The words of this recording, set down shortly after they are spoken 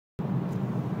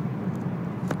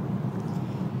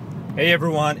Hey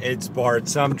everyone, it's Bart.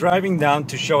 So I'm driving down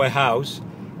to show a house,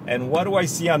 and what do I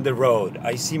see on the road?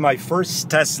 I see my first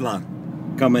Tesla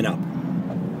coming up.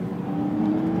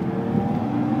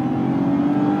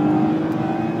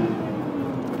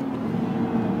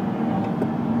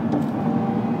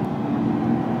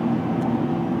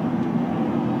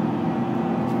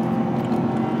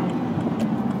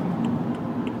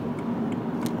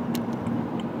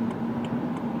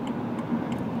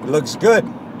 It looks good.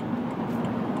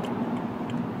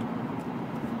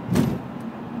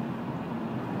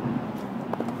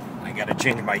 I gotta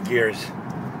change my gears.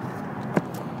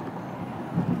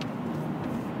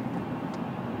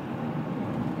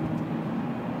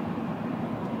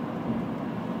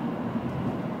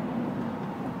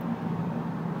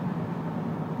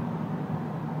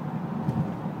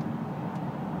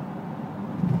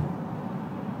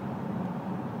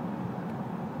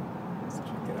 Let's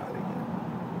check it out again.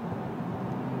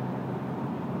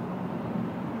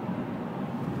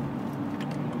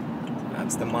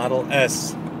 That's the Model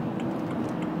S.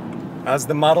 That's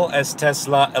the Model S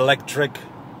Tesla electric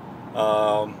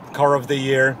car of the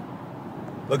year.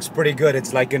 Looks pretty good.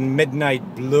 It's like a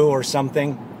midnight blue or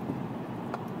something.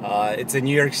 It's a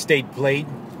New York State plate.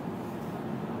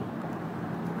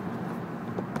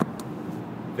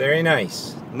 Very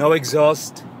nice. No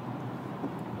exhaust.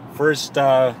 First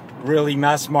really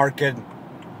mass market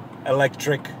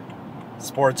electric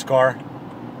sports car.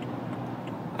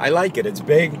 I like it. It's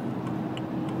big.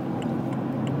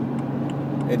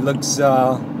 It looks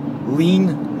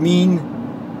lean, mean,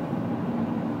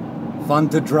 fun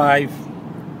to drive.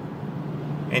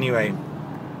 Anyway,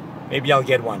 maybe I'll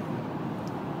get one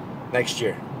next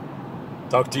year.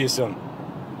 Talk to you soon.